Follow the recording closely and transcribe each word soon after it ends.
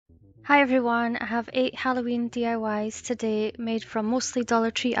Hi everyone, I have 8 Halloween DIYs today made from mostly Dollar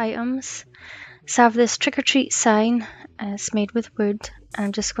Tree items. So I have this trick or treat sign, it's made with wood.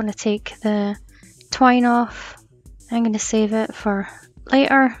 I'm just going to take the twine off. I'm going to save it for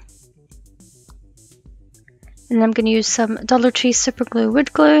later. And I'm going to use some Dollar Tree super glue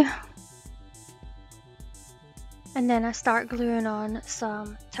wood glue. And then I start gluing on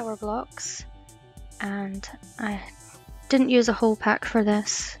some tower blocks. And I didn't use a whole pack for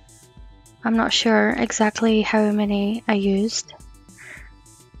this. I'm not sure exactly how many I used.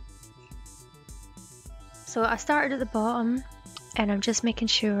 So I started at the bottom and I'm just making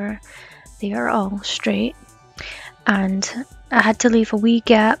sure they are all straight, and I had to leave a wee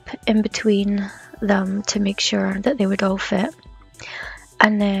gap in between them to make sure that they would all fit.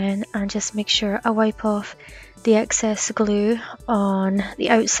 And then I just make sure I wipe off the excess glue on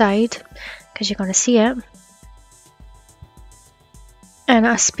the outside because you're going to see it. And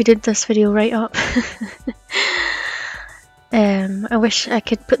I speeded this video right up. I wish I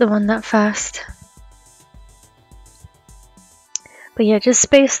could put them on that fast. But yeah, just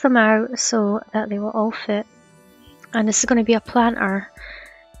space them out so that they will all fit. And this is going to be a planter.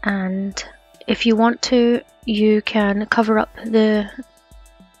 And if you want to, you can cover up the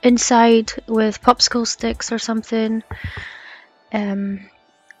inside with popsicle sticks or something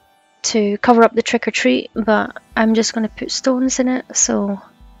to cover up the trick or treat. But I'm just going to put stones in it, so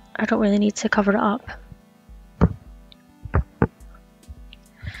I don't really need to cover it up.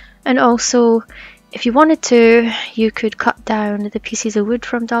 And also, if you wanted to, you could cut down the pieces of wood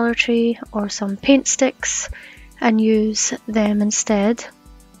from Dollar Tree or some paint sticks and use them instead.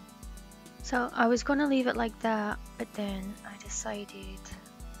 So I was going to leave it like that, but then I decided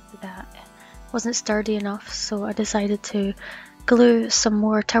that it wasn't sturdy enough, so I decided to glue some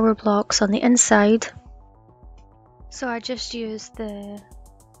more tower blocks on the inside. So I just used the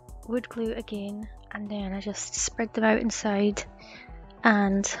wood glue again, and then I just spread them out inside,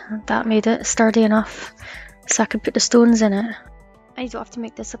 and that made it sturdy enough so I could put the stones in it. And you don't have to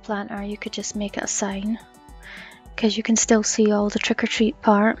make this a planter, you could just make it a sign, because you can still see all the trick-or-treat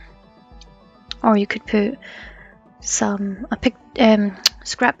part. Or you could put some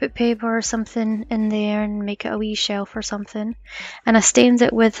scrapbook paper or something in there and make it a wee shelf or something. And I stained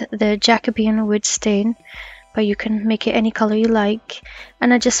it with the Jacobean wood stain, but you can make it any colour you like.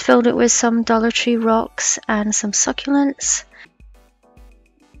 And I just filled it with some Dollar Tree rocks and some succulents.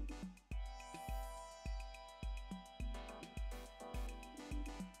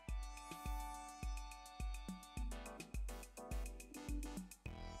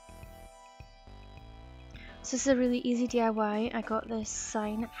 So this is a really easy DIY. I got this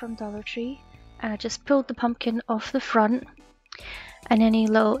sign from Dollar Tree and I just pulled the pumpkin off the front and any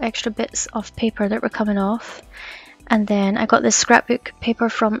little extra bits of paper that were coming off. And then I got this scrapbook paper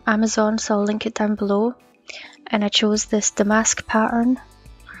from Amazon, so I'll link it down below. And I chose this damask pattern,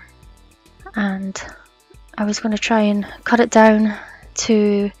 and I was going to try and cut it down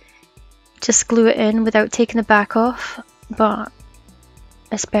to just glue it in without taking the back off, but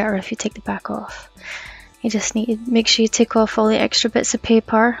it's better if you take the back off. You just need to make sure you take off all the extra bits of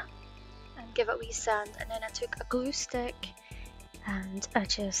paper and give it a wee sand. And then I took a glue stick and I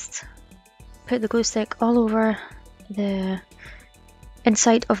just put the glue stick all over the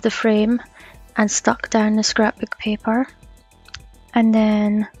inside of the frame and stuck down the scrapbook paper. And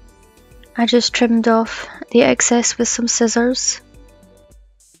then I just trimmed off the excess with some scissors.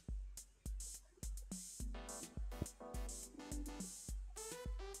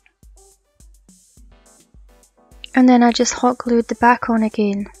 And then I just hot glued the back on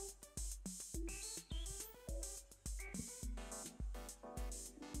again.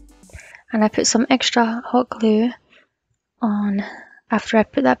 And I put some extra hot glue on after I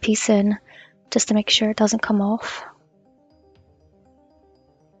put that piece in, just to make sure it doesn't come off.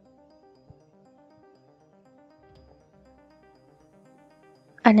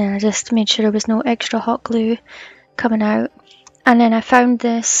 And then I just made sure there was no extra hot glue coming out. And then I found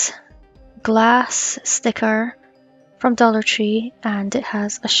this glass sticker from Dollar Tree and it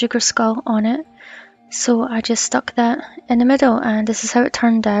has a sugar skull on it, so I just stuck that in the middle, and this is how it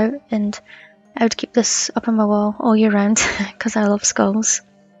turned out. And I would keep this up on my wall all year round because I love skulls.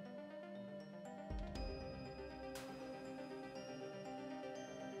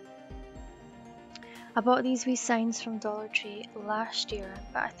 I bought these wee signs from Dollar Tree last year,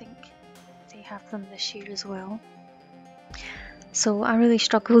 but I think they have them this year as well, so I really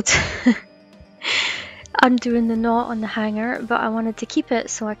struggled undoing the knot on the hanger, but I wanted to keep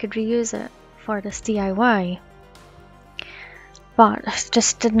it so I could reuse it for this DIY. But I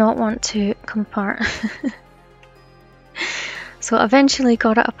just did not want to come apart. So So I eventually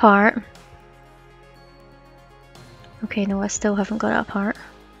got it apart. Okay, no, I still haven't got it apart.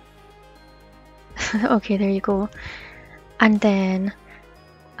 Okay, there you go. And then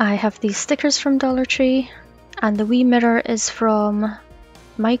I have these stickers from Dollar Tree, and the wee mirror is from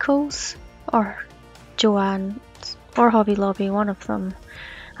Michael's or Joann's or Hobby Lobby, one of them.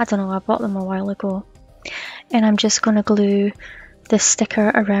 I don't know, I bought them a while ago. And I'm just going to glue this sticker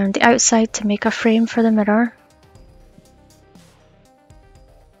around the outside to make a frame for the mirror.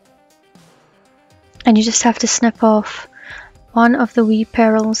 And you just have to snip off one of the wee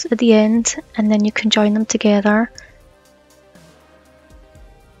pearls at the end, and then you can join them together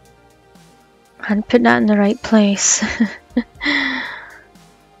and put that in the right place.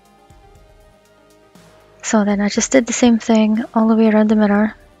 So then I just did the same thing all the way around the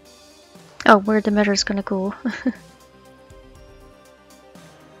mirror. Oh, where the mirror's gonna go.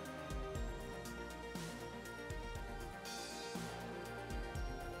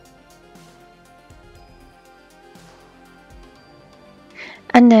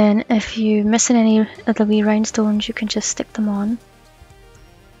 And then if you're missing any of the wee rhinestones, you can just stick them on.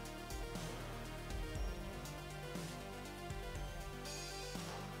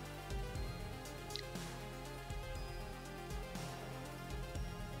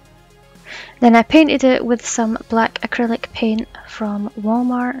 Then I painted it with some black acrylic paint from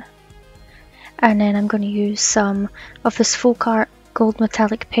Walmart. And then I'm going to use some of this folk art gold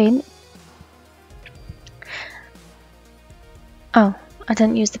metallic paint. Oh, I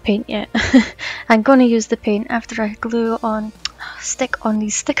didn't use the paint yet. I'm going to use the paint after I stick on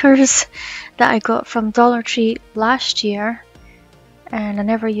these stickers that I got from Dollar Tree last year. And I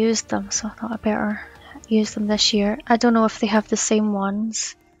never used them, so I thought I better use them this year. I don't know if they have the same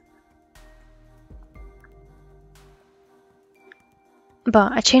ones,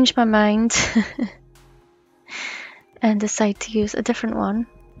 but I changed my mind and decided to use a different one.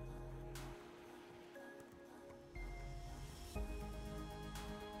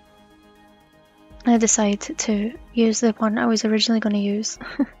 I decided to use the one I was originally going to use.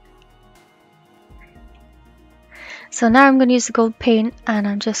 So now I'm going to use the gold paint, and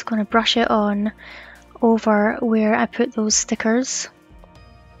I'm just going to brush it on over where I put those stickers,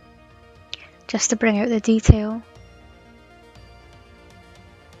 just to bring out the detail.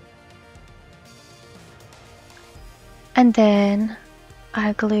 And then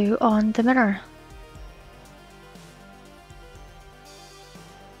I glue on the mirror.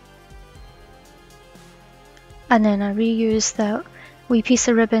 And then I reuse that wee piece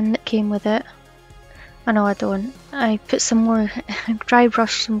of ribbon that came with it. I know I don't. I put some more, dry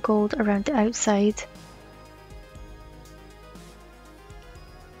brush some gold around the outside.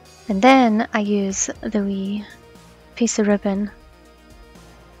 And then I use the wee piece of ribbon.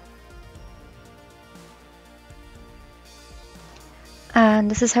 And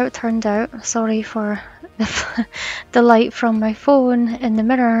this is how it turned out. Sorry for the light from my phone in the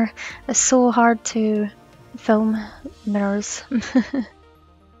mirror. It's so hard to film mirrors.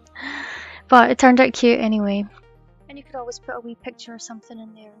 But it turned out cute anyway. And you could always put a wee picture or something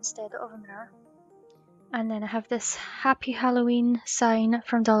in there instead of a mirror. And then I have this Happy Halloween sign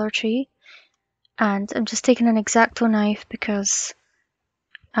from Dollar Tree. And I'm just taking an X-Acto knife because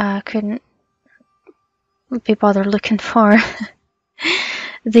I couldn't be bothered looking for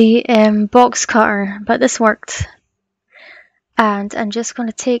the box cutter, but this worked. And I'm just going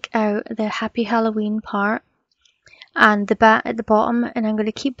to take out the Happy Halloween part and the bat at the bottom, and I'm going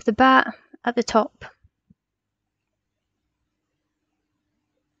to keep the bat at the top.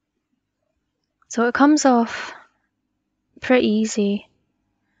 So it comes off pretty easy.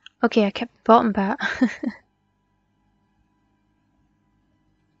 Okay, I kept the bottom bat.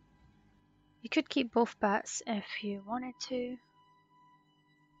 You could keep both bats if you wanted to,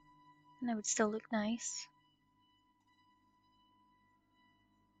 and it would still look nice.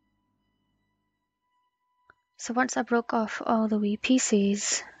 So once I broke off all the wee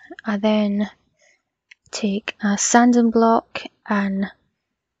pieces, I then take a sanding block and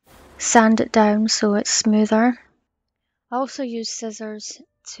sand it down so it's smoother. I also use scissors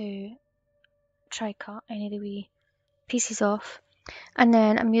to try cut any of the wee pieces off. And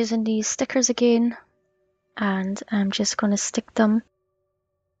then I'm using these stickers again, and I'm just going to stick them.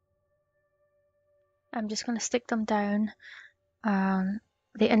 I'm just going to stick them down the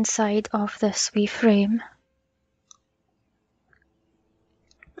inside of this wee frame.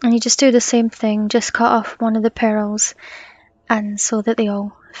 And you just do the same thing, just cut off one of the pearls, and so that they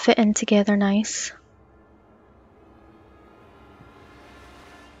all fit in together nice.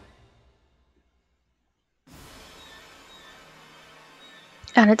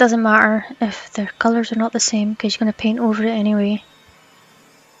 And it doesn't matter if the colours are not the same because you're going to paint over it anyway.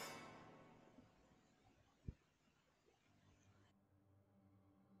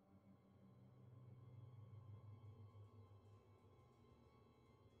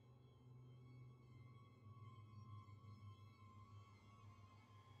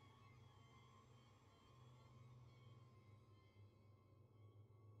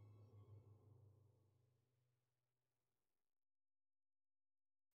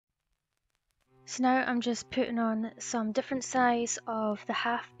 So now I'm just putting on some different size of the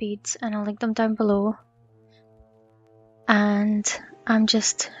half beads, and I'll link them down below. And I'm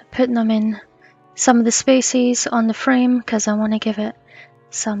just putting them in some of the spaces on the frame because I want to give it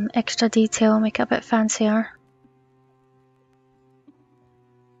some extra detail, make it a bit fancier.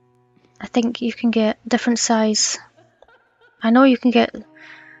 I think you can get different size. I know you can get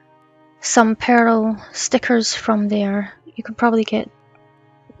some pearl stickers from there. You can probably get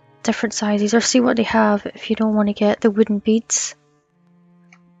different sizes or see what they have if you don't want to get the wooden beads.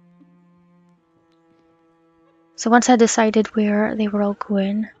 So once I decided where they were all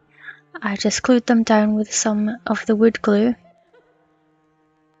going, I just glued them down with some of the wood glue.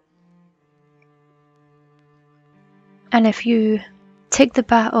 And if you take the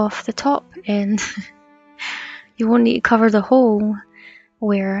bat off the top end, you won't need to cover the hole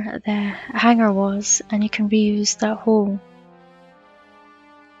where the hanger was, and you can reuse that hole.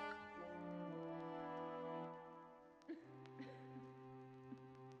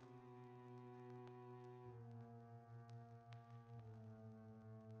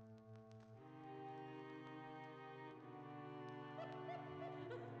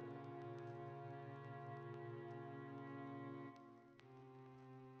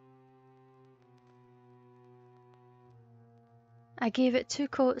 I gave it 2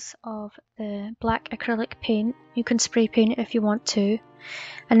 coats of the black acrylic paint. You can spray paint it if you want to.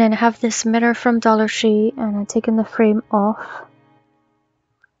 And then I have this mirror from Dollar Tree, and I'm taking the frame off.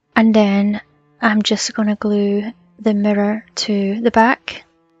 And then I'm just going to glue the mirror to the back.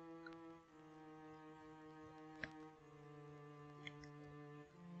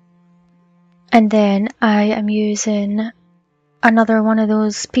 And then I am using another one of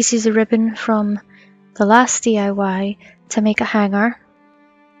those pieces of ribbon from the last DIY to make a hanger.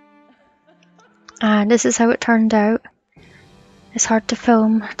 And this is how it turned out. It's hard to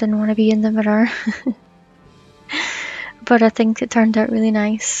film, didn't want to be in the mirror. But I think it turned out really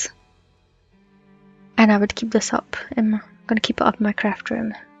nice. And I would keep this up. I'm going to keep it up in my craft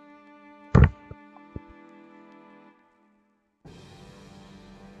room.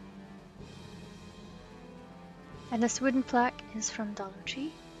 And this wooden plaque is from Dollar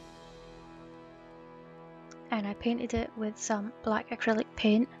Tree. And I painted it with some black acrylic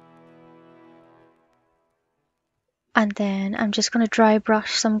paint. And then I'm just going to dry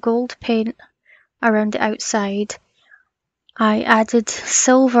brush some gold paint around the outside. I added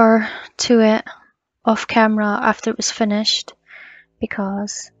silver to it off camera after it was finished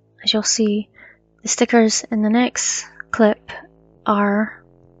because, as you'll see, the stickers in the next clip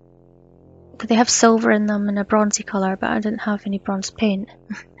they have silver in them in a bronzy colour, but I didn't have any bronze paint.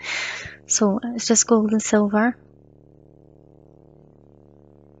 So it's just gold and silver.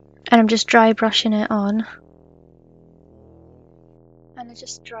 And I'm just dry brushing it on. And I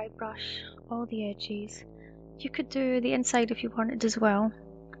just dry brush all the edges. You could do the inside if you wanted as well.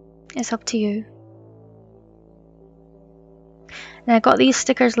 It's up to you. And I got these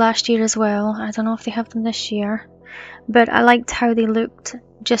stickers last year as well. I don't know if they have them this year. But I liked how they looked,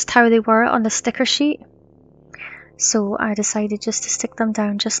 just how they were on the sticker sheet. So I decided just to stick them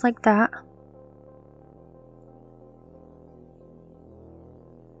down just like that.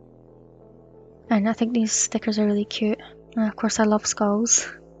 And I think these stickers are really cute. And of course I love skulls.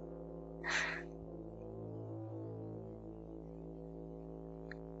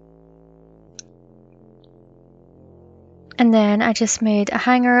 And then I just made a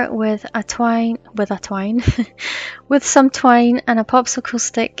hanger with with some twine and a popsicle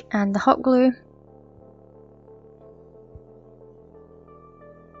stick and the hot glue.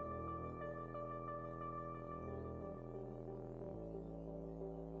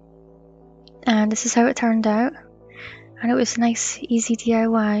 And this is how it turned out. And it was a nice, easy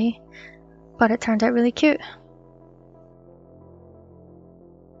DIY, but it turned out really cute.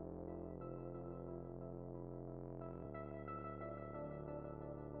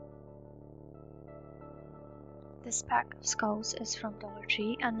 This pack of skulls is from Dollar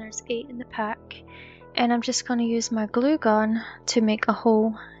Tree, and there's 8 in the pack. And I'm just going to use my glue gun to make a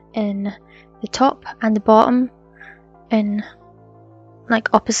hole in the top and the bottom, in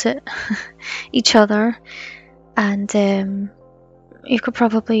like opposite each other. And You could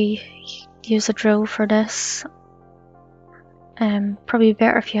probably use a drill for this. Probably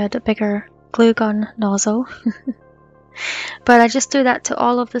better if you had a bigger glue gun nozzle. But I just do that to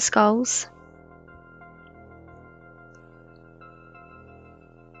all of the skulls.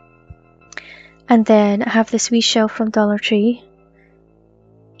 And then I have this wee shelf from Dollar Tree.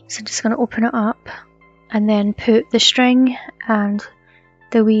 So I'm just going to open it up and then put the string and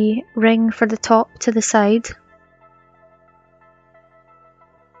the wee ring for the top to the side. It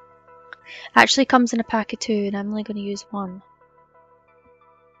actually comes in a pack of 2 and I'm only going to use 1.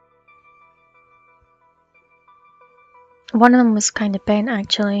 One of them was kind of bent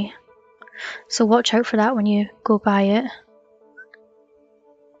actually, so watch out for that when you go buy it.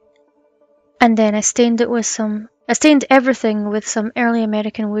 And then I stained everything with some early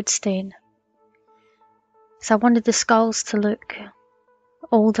American wood stain. So I wanted the skulls to look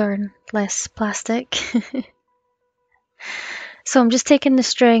older and less plastic. So I'm just taking the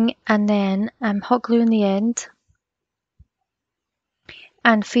string and then I'm hot gluing the end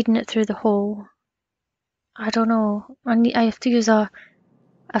and feeding it through the hole. I don't know, I have to use a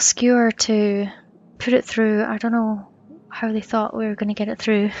skewer to put it through. I don't know how they thought we were going to get it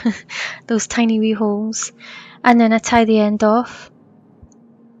through those tiny wee holes. And then I tie the end off.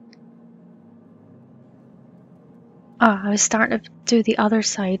 I was starting to do the other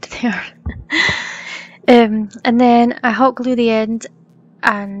side there. And then I hot glue the end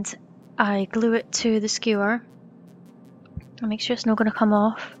and I glue it to the skewer. I'll make sure it's not going to come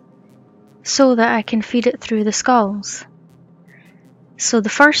off, so that I can feed it through the skulls. So the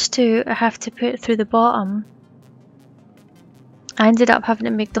first 2 I have to put through the bottom. I ended up having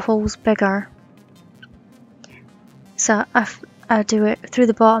to make the holes bigger. So I do it through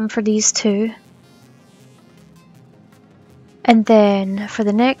the bottom for these 2. And then for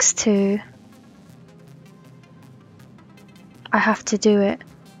the next 2, I have to do it.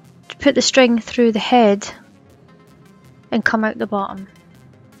 Put the string through the head and come out the bottom.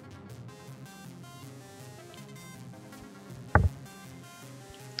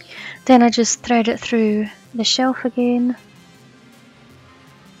 Then I just thread it through the shelf again.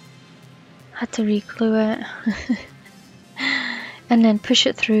 Had to re-glue it. And then push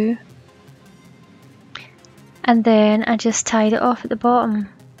it through. And then I just tied it off at the bottom.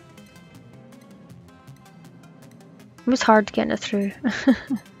 It was hard getting it through.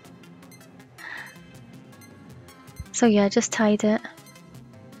 So yeah, I just tied it.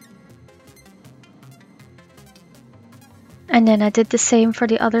 And then I did the same for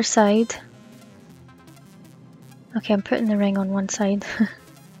the other side. Okay, I'm putting the ring on one side.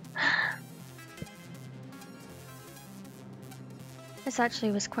 This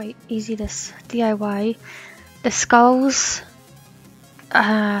actually was quite easy, this DIY. The skulls,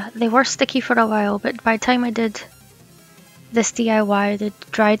 they were sticky for a while, but by the time I did this DIY, they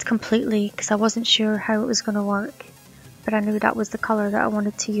dried completely because I wasn't sure how it was going to work. But I knew that was the colour that I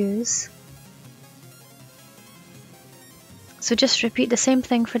wanted to use. So just repeat the same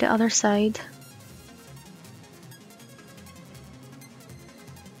thing for the other side.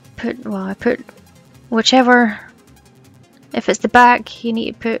 I put whichever, if it's the back, you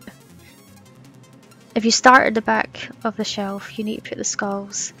need to put, if you start at the back of the shelf, you need to put the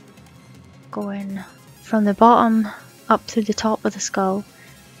skulls going from the bottom up to the top of the skull,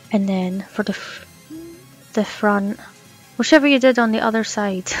 and then for the front, whichever you did on the other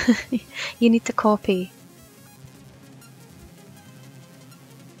side, you need to copy.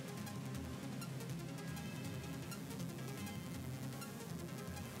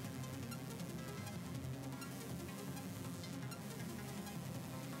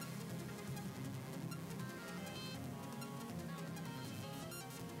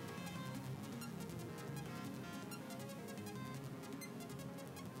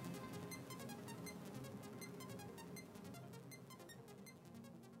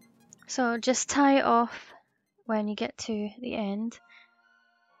 So just tie it off when you get to the end,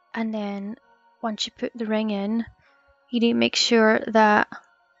 and then once you put the ring in, you need to make sure that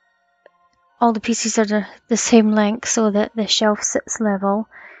all the pieces are the same length so that the shelf sits level.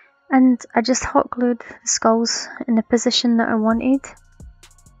 And I just hot glued the skulls in the position that I wanted.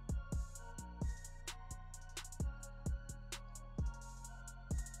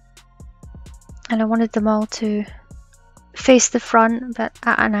 And I wanted them all to face the front but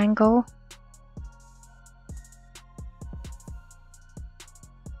at an angle.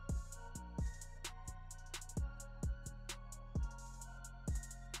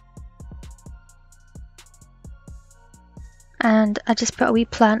 And I just put a wee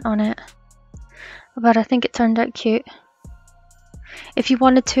plant on it, but I think it turned out cute. If you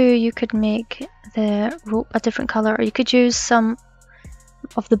wanted to, you could make the rope a different colour, or you could use some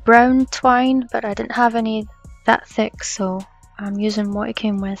of the brown twine, but I didn't have any that thick, so I'm using what it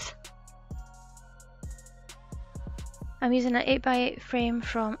came with. I'm using an 8x8 frame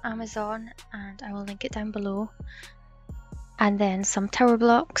from Amazon, and I will link it down below. And then some tower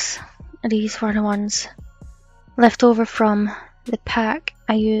blocks. These were the ones left over from the pack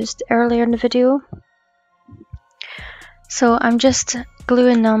I used earlier in the video. So I'm just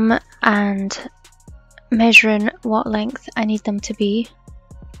gluing them and measuring what length I need them to be.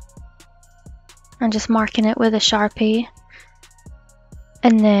 And just marking it with a Sharpie.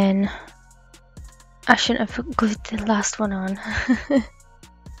 And then I shouldn't have glued the last one on.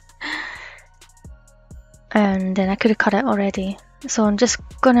 And then I could have cut it already. So I'm just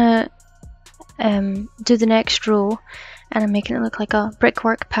gonna do the next row, and I'm making it look like a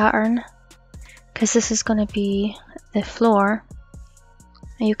brickwork pattern, because this is gonna be the floor.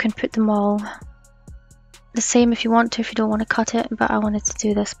 And you can put them all the same if you want to, if you don't want to cut it, but I wanted to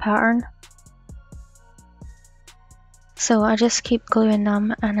do this pattern. So I just keep gluing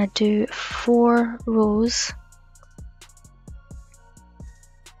them, and I do 4 rows.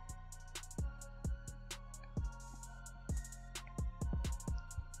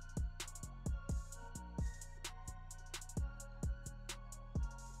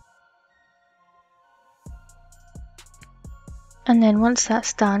 And then once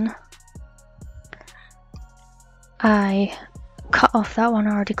that's done, I cut off that one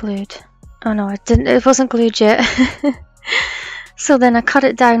I already glued. Oh no, it wasn't glued yet. So then I cut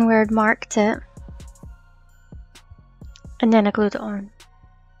it down where I'd marked it, and then I glued it on.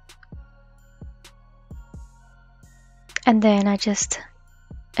 And then I just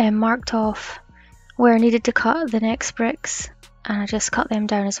marked off where I needed to cut the next bricks, and I just cut them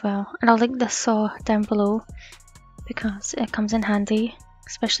down as well. And I'll link the saw down below because it comes in handy,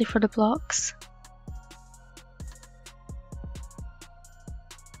 especially for the blocks.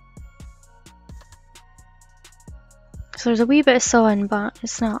 So there's a wee bit of sawing, but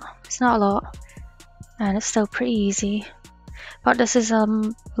it's not a lot, and it's still pretty easy. But this is a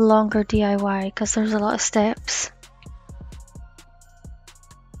longer DIY because there's a lot of steps.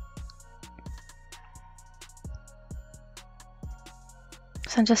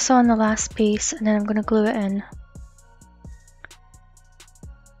 So I'm just sawing the last piece, and then I'm going to glue it in.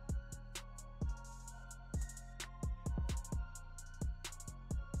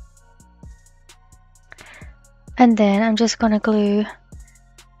 And then I'm just going to glue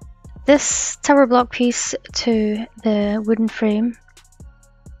this tower block piece to the wooden frame.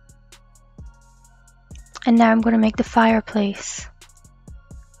 And now I'm going to make the fireplace.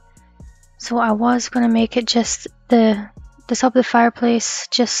 So I was going to make it just the top of the fireplace,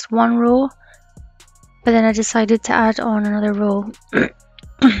 just 1 row. But then I decided to add on another row.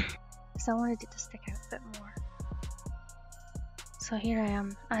 So I wanted it to stick out a bit more. So here I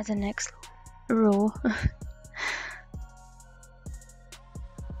am as the next row.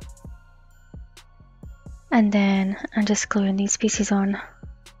 And then I'm just gluing these pieces on.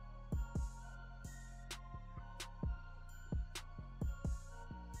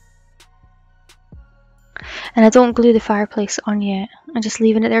 And I don't glue the fireplace on yet. I'm just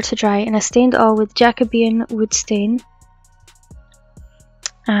leaving it there to dry, and I stained it all with Jacobean wood stain.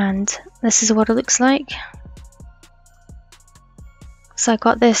 And this is what it looks like. So I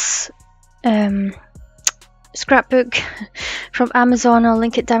got this scrapbook from Amazon, I'll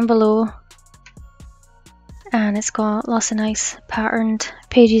link it down below. And it's got lots of nice patterned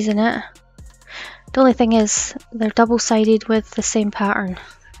pages in it. The only thing is they're double-sided with the same pattern,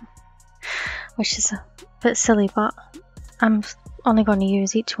 which is a bit silly, but I'm only going to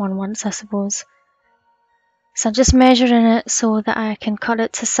use each one once, I suppose. So I'm just measuring it so that I can cut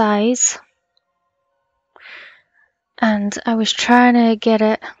it to size. And I was trying to get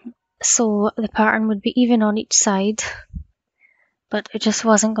it so the pattern would be even on each side, but it just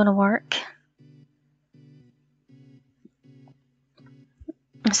wasn't going to work.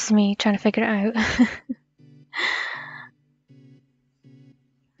 This is me trying to figure it out.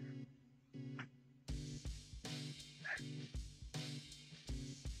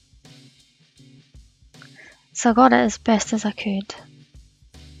 So I got it as best as I could.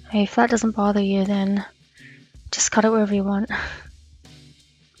 Hey, if that doesn't bother you, then just cut it wherever you want.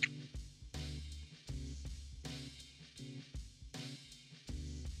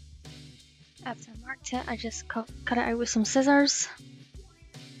 After I marked it, I just cut it out with some scissors.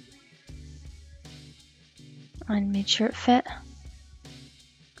 And made sure it fit.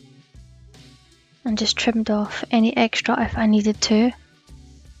 And just trimmed off any extra if I needed to.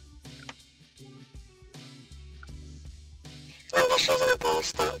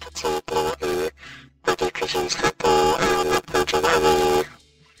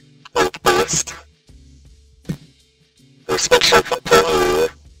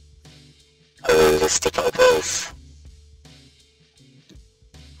 stick it in place.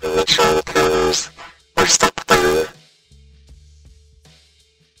 And make sure the corners are stuck down.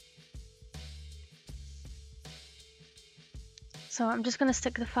 So I'm just going to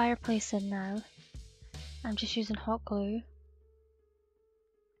stick the fireplace in now. I'm just using hot glue.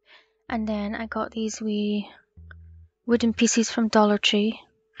 And then I got these wee wooden pieces from Dollar Tree.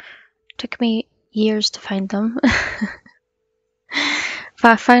 Took me years to find them.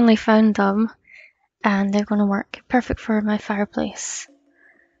 But I finally found them. And they're going to work perfect for my fireplace.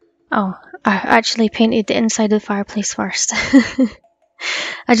 Oh, I actually painted the inside of the fireplace first.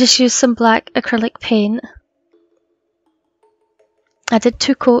 I just used some black acrylic paint. I did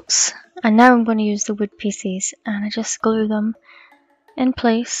 2 coats, and now I'm going to use the wood pieces, and I just glue them in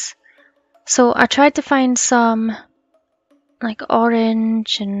place. So I tried to find some like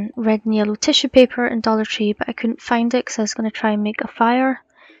orange and red and yellow tissue paper in Dollar Tree, but I couldn't find it because I was going to try and make a fire.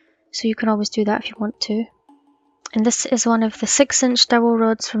 So you can always do that if you want to. And this is one of the 6-inch dowel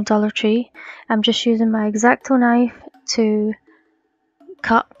rods from Dollar Tree. I'm just using my X-Acto knife to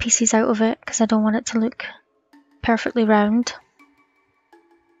cut pieces out of it because I don't want it to look perfectly round.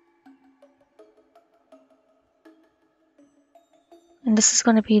 And this is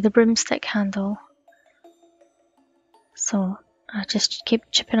going to be the broomstick handle. So I just keep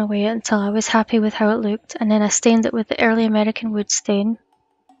chipping away until I was happy with how it looked, and then I stained it with the early American wood stain.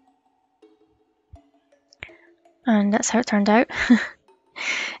 And that's how it turned out.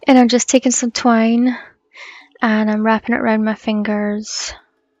 And I'm just taking some twine and I'm wrapping it around my fingers.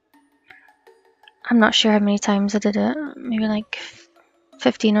 I'm not sure how many times I did it, maybe like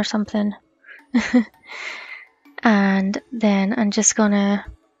 15 or something. And then I'm just gonna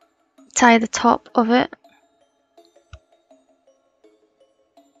tie the top of it.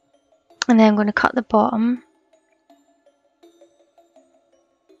 And then I'm going to cut the bottom.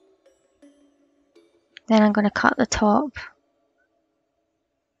 Then I'm going to cut the top.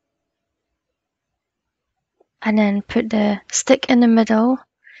 And then put the stick in the middle.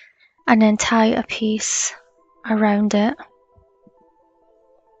 And then tie a piece around it.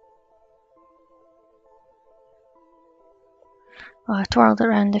 Oh, I twirled it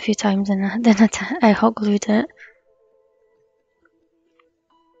around a few times and then I hot glued it.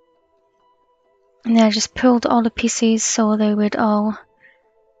 And then I just pulled all the pieces so they would all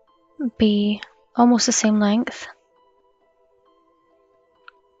be almost the same length.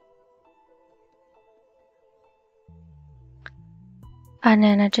 And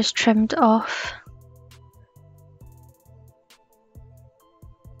then I just trimmed off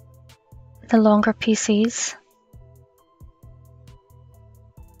the longer pieces.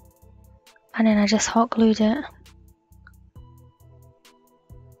 And then I just hot glued it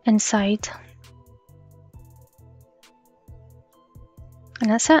inside. And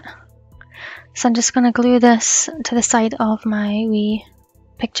that's it. So I'm just going to glue this to the side of my wee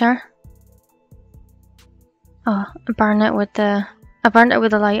picture. Oh, I burned it with a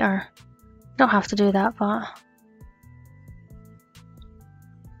lighter. Don't have to do that, but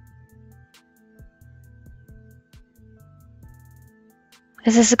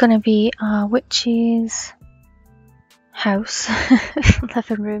because this is going to be a witch's house,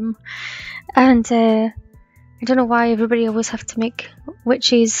 living room, and I don't know why everybody always have to make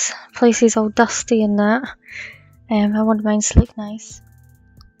witches' places all dusty and that. I want mine to look nice.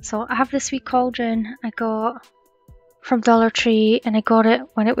 So I have this wee cauldron I got from Dollar Tree, and I got it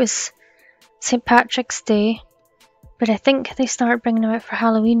when it was St. Patrick's Day, but I think they started bringing them out for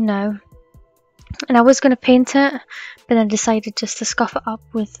Halloween now. And I was going to paint it, but then decided just to scuff it up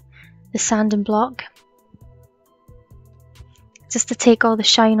with the sanding block, just to take all the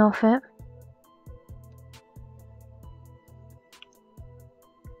shine off it.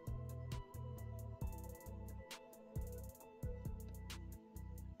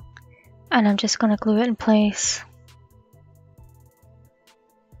 And I'm just going to glue it in place.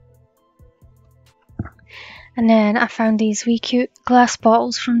 And then I found these wee cute glass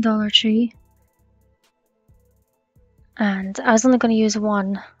bottles from Dollar Tree. And I was only going to use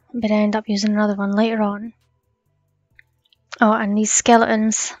one, but I ended up using another one later on. Oh, and these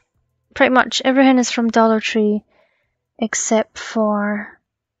skeletons. Pretty much everything is from Dollar Tree except for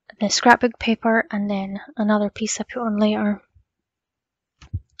the scrapbook paper and then another piece I put on later.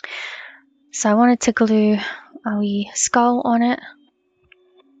 So I wanted to glue a wee skull on it.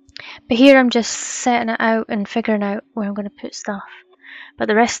 But here I'm just setting it out and figuring out where I'm going to put stuff. But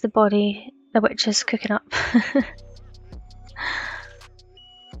the rest of the body, the witch is cooking up.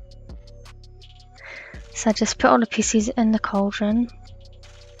 So I just put all the pieces in the cauldron.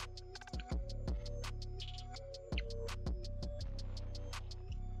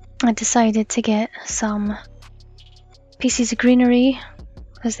 I decided to get some pieces of greenery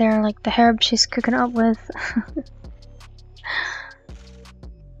because they're like the herbs she's cooking it up with.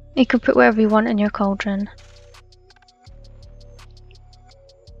 You can put whatever you want in your cauldron.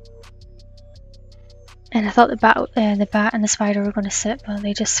 And I thought the bat and the spider were going to sit, but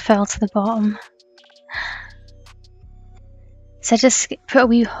they just fell to the bottom. So I just put a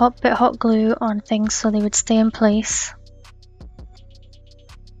wee bit of hot glue on things so they would stay in place.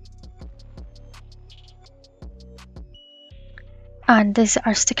 And these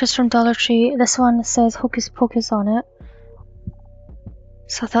are stickers from Dollar Tree. This one says Hocus Pocus on it.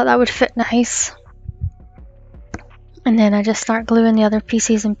 So I thought that would fit nice. And then I just start gluing the other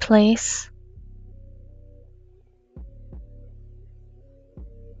pieces in place.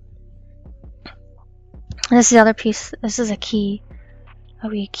 And this is the other piece. This is a key. A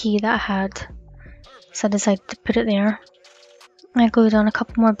wee key that I had. So I decided to put it there. I glued on a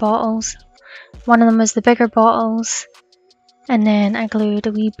couple more bottles. One of them was the bigger bottles. And then I glued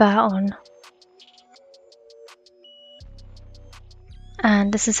a wee bat on.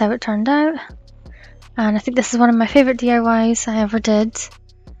 And this is how it turned out. And I think this is one of my favourite DIYs I ever did.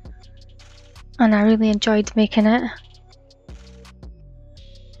 And I really enjoyed making it.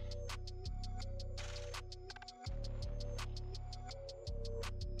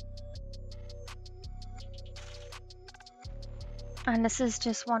 And this is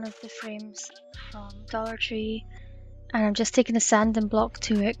just one of the frames from Dollar Tree. And I'm just taking a sanding block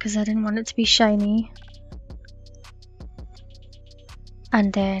to it because I didn't want it to be shiny.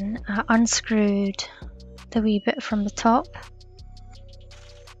 And then I unscrewed the wee bit from the top.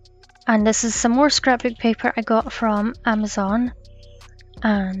 And this is some more scrapbook paper I got from Amazon.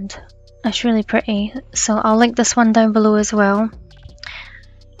 And it's really pretty. So I'll link this one down below as well.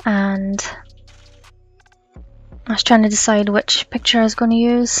 And I was trying to decide which picture I was going to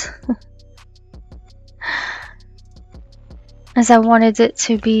use. As I wanted it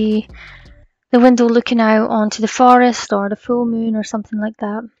to be the window looking out onto the forest or the full moon or something like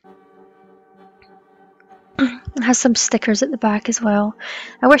that. It has some stickers at the back as well.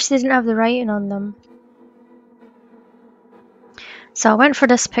 I wish they didn't have the writing on them. So I went for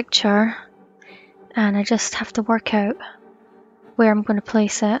this picture and I just have to work out where I'm going to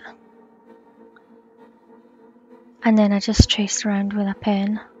place it. And then I just traced around with a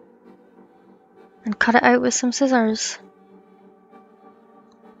pen and cut it out with some scissors.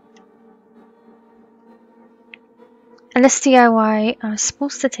 And this DIY, I was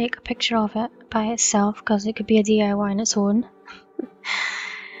supposed to take a picture of it by itself because it could be a DIY on its own.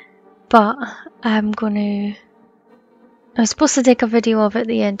 But I was supposed to take a video of it at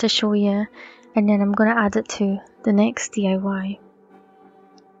the end to show you, and then I'm going to add it to the next DIY.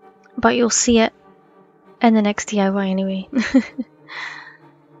 But you'll see it in the next DIY anyway.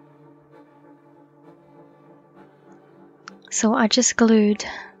 So I just glued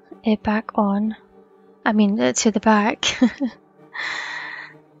it back on. I mean, to the back.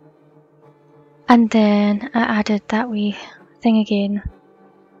 And then I added that wee thing again,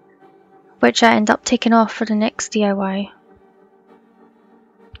 which I end up taking off for the next DIY.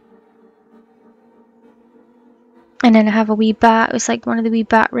 And then I have a wee bat. It was like one of the wee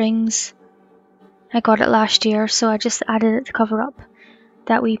bat rings. I got it last year, so I just added it to cover up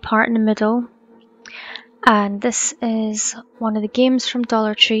that wee part in the middle. And this is one of the games from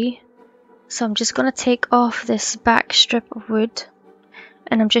Dollar Tree. So I'm just going to take off this back strip of wood,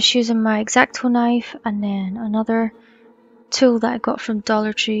 and I'm just using my X-Acto knife and then another tool that I got from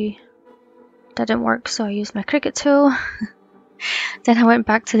Dollar Tree. That didn't work, so I used my Cricut tool. Then I went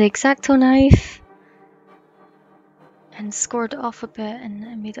back to the X-Acto knife and scored it off a bit, and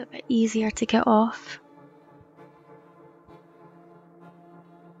it made it a bit easier to get off.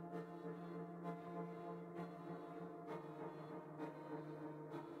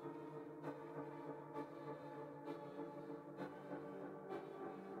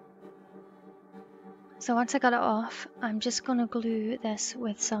 So once I got it off, I'm just going to glue this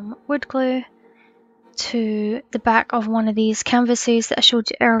with some wood glue to the back of one of these canvases that I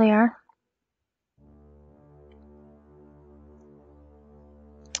showed you earlier.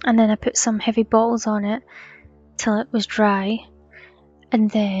 And then I put some heavy bottles on it till it was dry.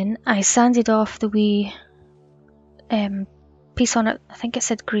 And then I sanded off the wee piece on it. I think it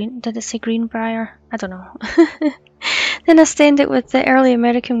said green. Did it say Greenbrier? I don't know. Then I stained it with the early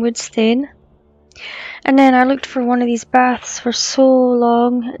American wood stain. And then I looked for one of these baths for so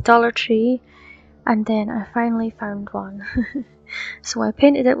long at Dollar Tree, and then I finally found one. So I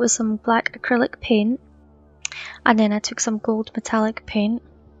painted it with some black acrylic paint, and then I took some gold metallic paint,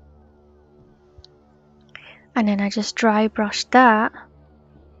 and then I just dry brushed that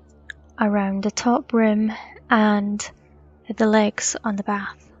around the top rim and the legs on the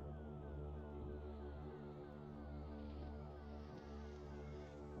bath.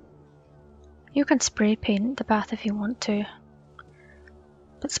 You can spray paint the bath if you want to,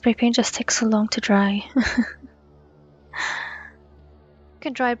 but spray paint just takes so long to dry. You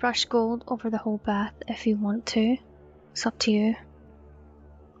can dry brush gold over the whole bath if you want to, it's up to you.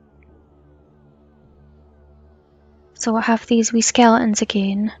 So I have these wee skeletons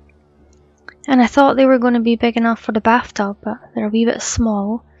again, and I thought they were going to be big enough for the bathtub, but they're a wee bit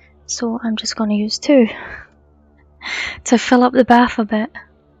small, so I'm just going to use 2 to fill up the bath a bit.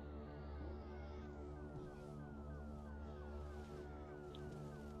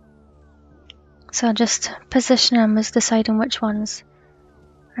 So I just position them as deciding which ones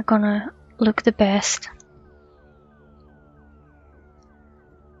are gonna look the best.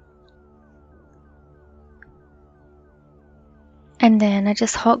 And then I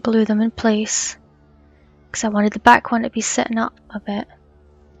just hot glue them in place because I wanted the back one to be sitting up a bit.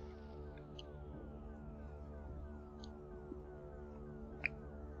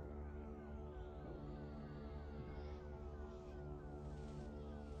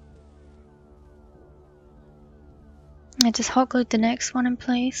 I just hot glued the next one in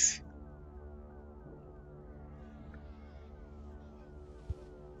place.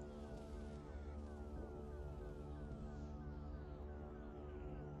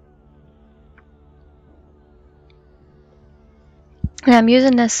 And I'm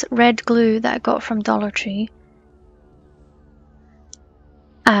using this red glue that I got from Dollar Tree.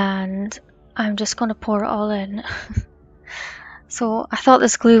 And I'm just going to pour it all in. So I thought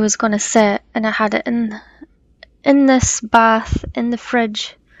this glue was going to sit, and I had it in this bath in the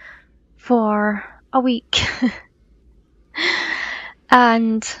fridge for a week.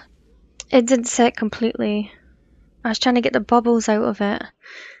 And it didn't sit completely. I was trying to get the bubbles out of it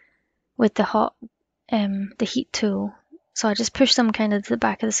with the heat tool. So I just pushed them kind of to the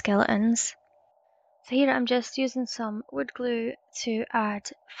back of the skeletons. So here I'm just using some wood glue to add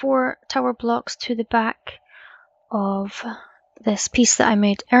 4 tower blocks to the back of this piece that I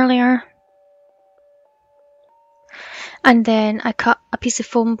made earlier. And then I cut a piece of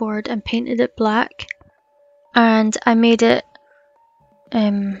foam board and painted it black. And I made it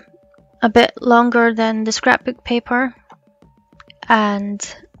a bit longer than the scrapbook paper,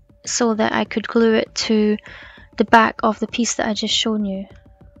 and so that I could glue it to the back of the piece that I just shown you.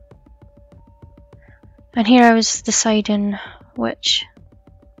 And here I was deciding which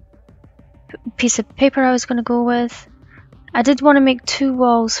piece of paper I was going to go with. I did want to make 2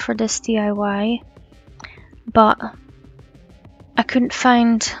 walls for this DIY, but I couldn't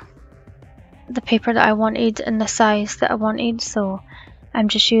find the paper that I wanted in the size that I wanted, so I'm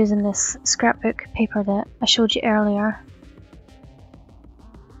just using this scrapbook paper that I showed you earlier.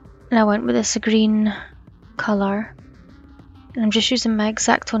 And I went with this green colour. And I'm just using my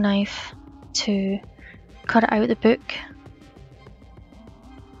X-Acto knife to cut it out of the book.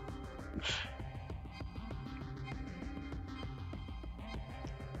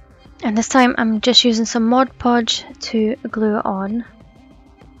 And this time I'm just using some Mod Podge to glue it on.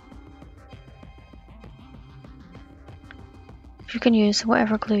 You can use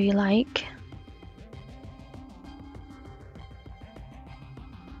whatever glue you like.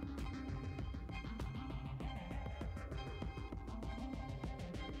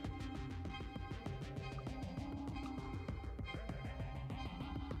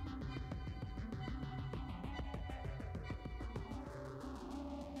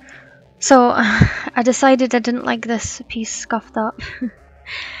 So I decided I didn't like this piece scuffed up.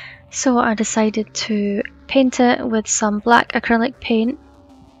 So I decided to paint it with some black acrylic paint.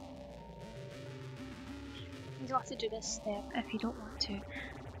 You don't have to do this step if you don't want to.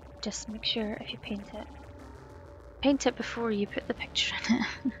 Just make sure if you paint it before you put the picture in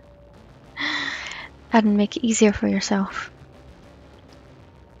it. And make it easier for yourself.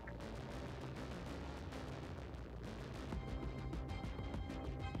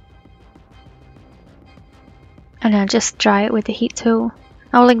 And I'll just dry it with the heat tool.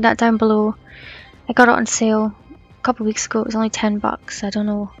 I'll link that down below. I got it on sale a couple of weeks ago. It was only $10. I don't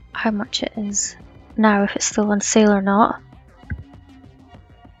know how much it is now, if it's still on sale or not.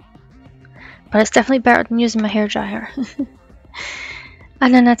 But it's definitely better than using my hairdryer.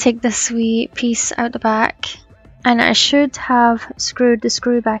 And then I take this wee piece out the back, and I should have screwed the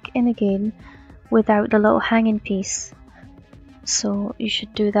screw back in again without the little hanging piece. So you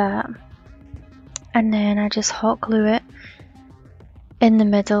should do that. And then I just hot glue it in the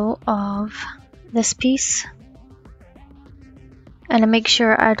middle of this piece. And I make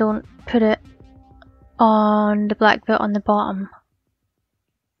sure I don't put it on the black bit on the bottom.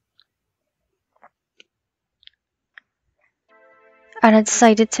 And I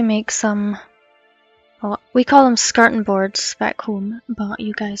decided to make some, well, we call them skirting boards back home, but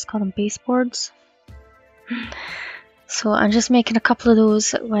you guys call them baseboards. So I'm just making a couple of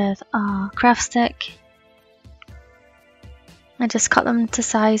those with a craft stick. I just cut them to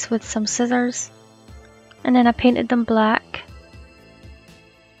size with some scissors, and then I painted them black.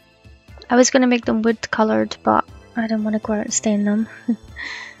 I was going to make them wood coloured, but I didn't want to go out and stain them.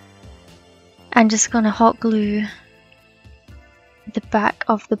 I'm just going to hot glue the back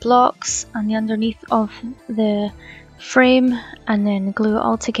of the blocks and the underneath of the frame, and then glue it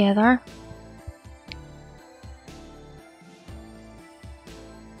all together.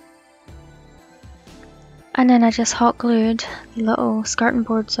 And then I just hot glued the little skirting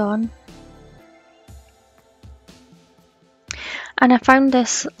boards on. And I found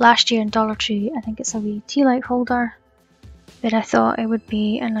this last year in Dollar Tree. I think it's a wee tea light holder, but I thought it would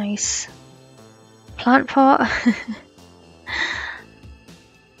be a nice plant pot.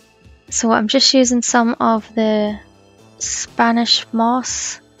 So I'm just using some of the Spanish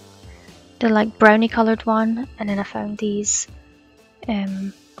moss, the like brownie coloured one, and then I found these,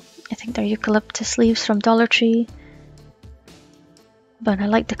 I think they're eucalyptus leaves from Dollar Tree, but I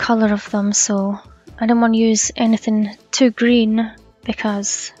like the colour of them, so I didn't want to use anything too green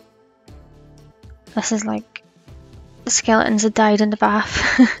because this is like the skeletons had died in the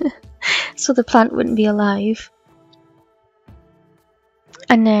bath, so the plant wouldn't be alive.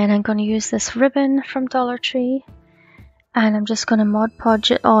 And then I'm going to use this ribbon from Dollar Tree, and I'm just going to Mod Podge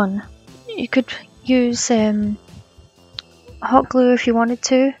it on. You could use hot glue if you wanted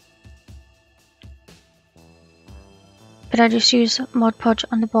to, but I just use Mod Podge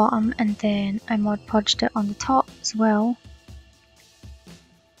on the bottom, and then I Mod Podged it on the top as well.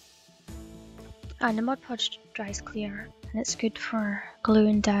 And the Mod Podge dries clear, and it's good for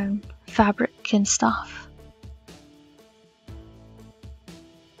gluing down fabric and stuff.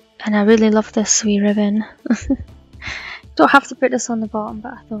 And I really love this wee ribbon. Don't have to put this on the bottom,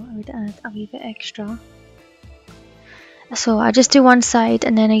 but I thought I would add a wee bit extra. So I just do one side,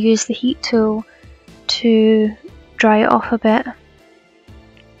 and then I use the heat tool to dry it off a bit.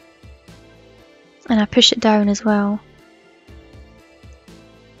 And I push it down as well.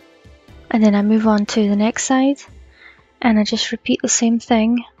 And then I move on to the next side, and I just repeat the same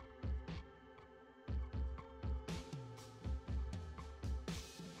thing.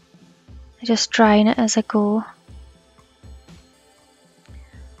 I just drying it as I go.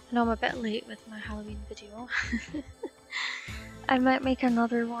 I know I'm a bit late with my Halloween video. I might make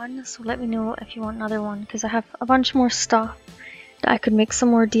another one, so let me know if you want another one, because I have a bunch more stuff that I could make some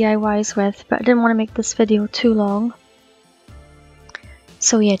more DIYs with, but I didn't want to make this video too long.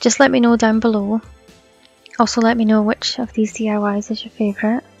 So yeah, just let me know down below. Also let me know which of these DIYs is your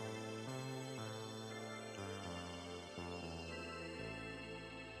favourite.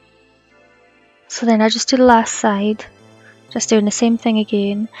 So then I just do the last side, just doing the same thing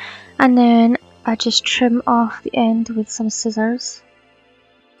again, and then I just trim off the end with some scissors.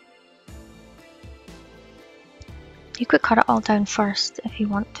 You could cut it all down first if you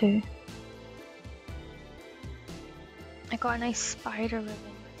want to. I got a nice spider ribbon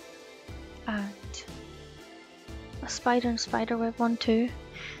and a spider and spiderweb one too,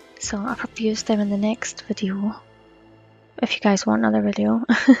 so I'll probably use them in the next video if you guys want another video.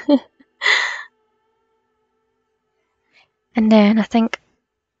 And then I think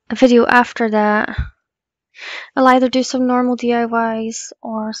a video after that, I'll either do some normal DIYs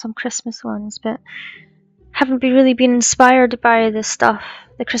or some Christmas ones, but haven't really been inspired by the stuff,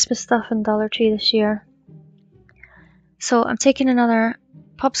 the Christmas stuff in Dollar Tree this year. So I'm taking another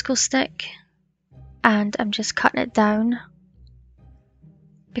popsicle stick and I'm just cutting it down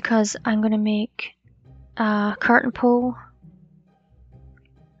because I'm going to make a curtain pole.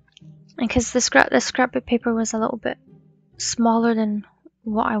 And because this scrapbook paper was a little bit smaller than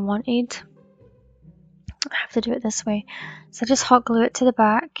what I wanted, I have to do it this way. So I just hot glue it to the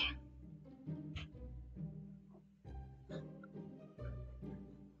back.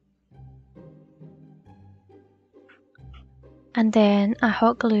 And then I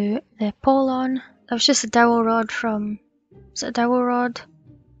hot glue the pole on. That was just a dowel rod from, was it a dowel rod?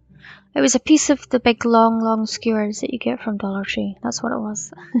 It was a piece of the big long skewers that you get from Dollar Tree. That's what it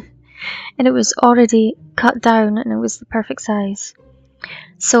was. And it was already cut down and it was the perfect size.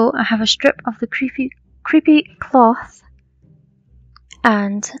 So I have a strip of the creepy cloth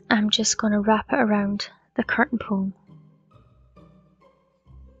and I'm just going to wrap it around the curtain pole.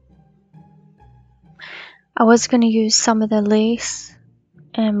 I was going to use some of the lace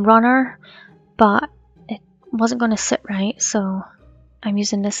runner, but it wasn't going to sit right, so I'm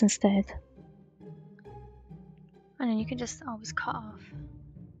using this instead. and then you can just always cut off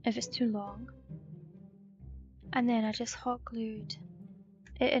if it's too long. And then I just hot glued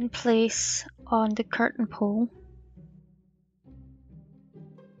it in place on the curtain pole.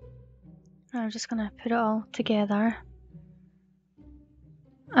 And I'm just gonna put it all together.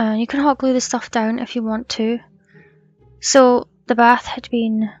 You can hot glue the stuff down if you want to. So the bath had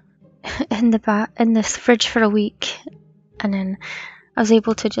been in this fridge for a week, and then I was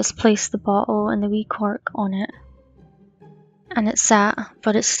able to just place the bottle and the wee cork on it, and it sat,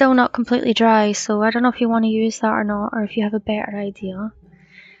 but it's still not completely dry, so I don't know if you want to use that or not, or if you have a better idea.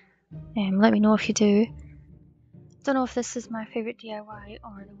 Let me know if you do. Don't know if this is my favourite DIY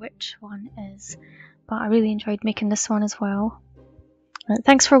or which one is, but I really enjoyed making this one as well.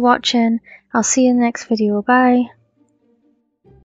 Thanks for watching. I'll see you in the next video. Bye.